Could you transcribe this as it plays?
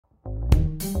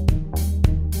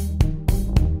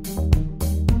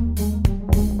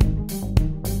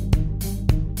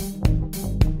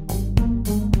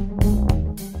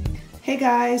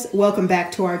guys, welcome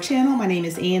back to our channel. My name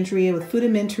is Andrea with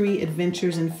Foodimentary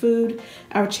Adventures in Food.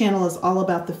 Our channel is all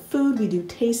about the food. We do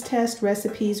taste tests,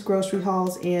 recipes, grocery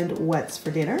hauls, and what's for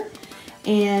dinner.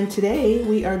 And today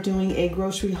we are doing a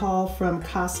grocery haul from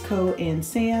Costco and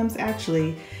Sam's.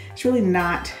 Actually, it's really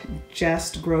not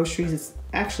just groceries. It's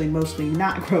actually mostly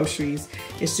not groceries.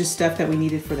 It's just stuff that we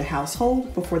needed for the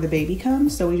household before the baby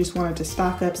comes. So we just wanted to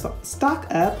stock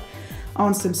up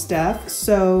on some stuff.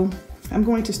 So I'm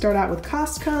going to start out with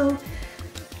Costco.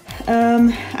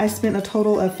 I spent a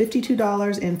total of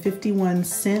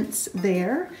 $52.51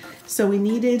 there. So we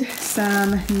needed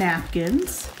some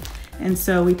napkins. And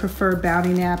so we preferred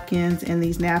Bounty napkins, and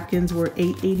these napkins were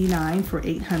 $8.89 for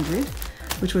 800,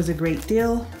 which was a great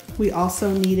deal. We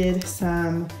also needed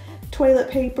some toilet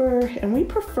paper, and we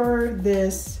prefer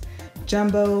this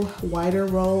jumbo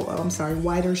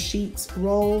wider sheets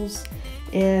rolls,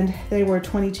 and they were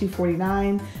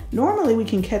 $22.49. Normally we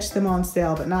can catch them on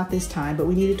sale, but not this time, but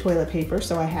we needed toilet paper,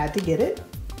 so I had to get it.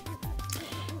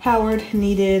 Howard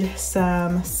needed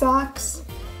some socks,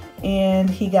 and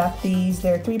he got these.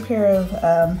 They're 3 pair of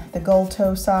the gold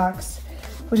toe socks,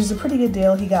 which is a pretty good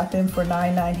deal. He got them for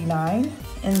 $9.99.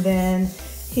 And then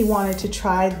he wanted to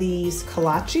try these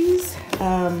kolaches.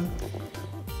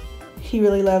 He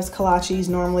really loves kolaches.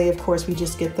 Normally, of course, we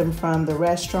just get them from the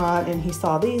restaurant, and he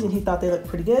saw these and he thought they looked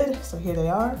pretty good. So here they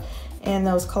are. And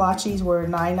those kolaches were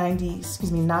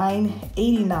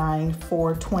 $9.89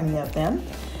 for 20 of them.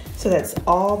 So that's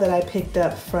all that I picked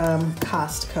up from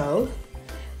Costco.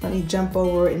 Let me jump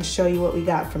over and show you what we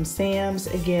got from Sam's.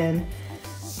 Again,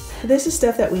 this is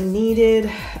stuff that we needed.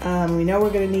 We know we're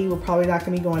gonna need. We're probably not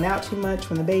gonna be going out too much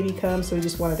when the baby comes, so we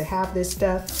just wanted to have this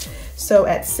stuff. So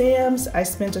at Sam's, I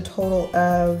spent a total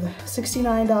of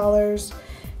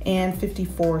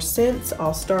 $69.54.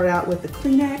 I'll start out with the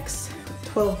Kleenex,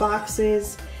 12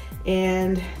 boxes,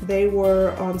 and they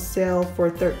were on sale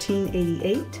for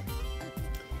 $13.88.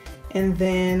 And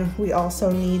then we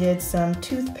also needed some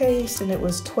toothpaste, and it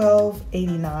was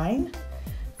 $12.89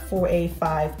 for a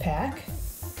 5-pack.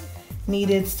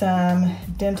 Needed some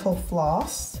dental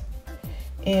floss,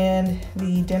 and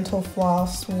the dental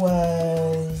floss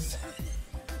was,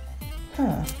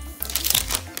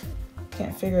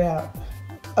 can't figure out.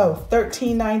 Oh,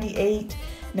 $13.98,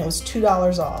 and it was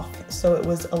 $2 off, so it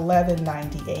was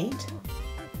 $11.98.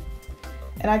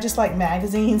 And I just like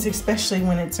magazines, especially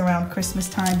when it's around Christmas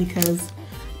time, because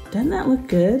doesn't that look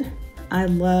good? I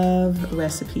love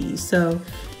recipes. So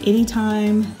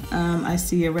anytime I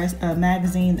see a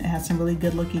magazine that has some really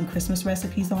good looking Christmas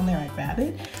recipes on there, I grab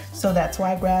it. So that's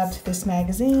why I grabbed this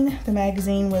magazine. The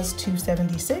magazine was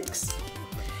 $2.76.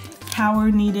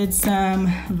 Howard needed some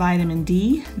vitamin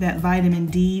D. That vitamin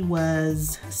D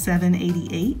was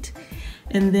 $7.88.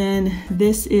 And then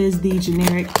this is the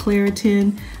generic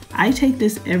Claritin. I take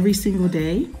this every single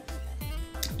day,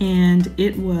 and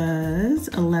it was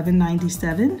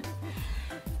 $11.97.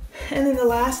 And then the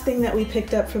last thing that we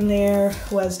picked up from there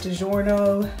was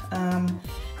DiGiorno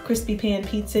crispy pan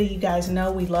pizza. You guys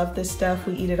know we love this stuff.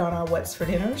 We eat it on our What's for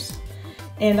Dinners.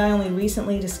 And I only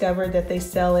recently discovered that they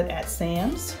sell it at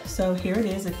Sam's. So here it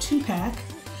is, a 2-pack,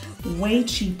 way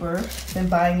cheaper than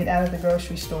buying it out of the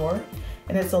grocery store.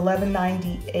 And it's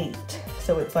 $11.98.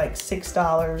 So it's like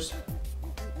 $6.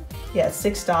 Yeah,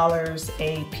 $6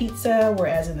 a pizza,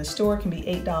 whereas in the store it can be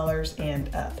 $8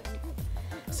 and up.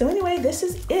 So anyway, this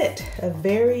is it. A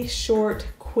very short,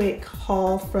 quick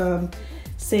haul from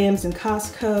Sam's and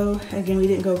Costco. Again, we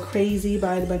didn't go crazy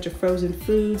buying a bunch of frozen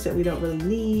foods that we don't really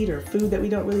need, or food that we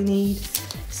don't really need.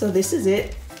 So this is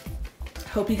it.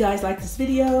 Hope you guys liked this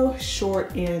video,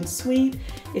 short and sweet.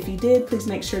 If you did, please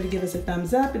make sure to give us a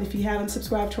thumbs up. And if you haven't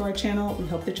subscribed to our channel, we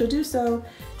hope that you'll do so.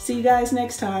 See you guys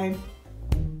next time.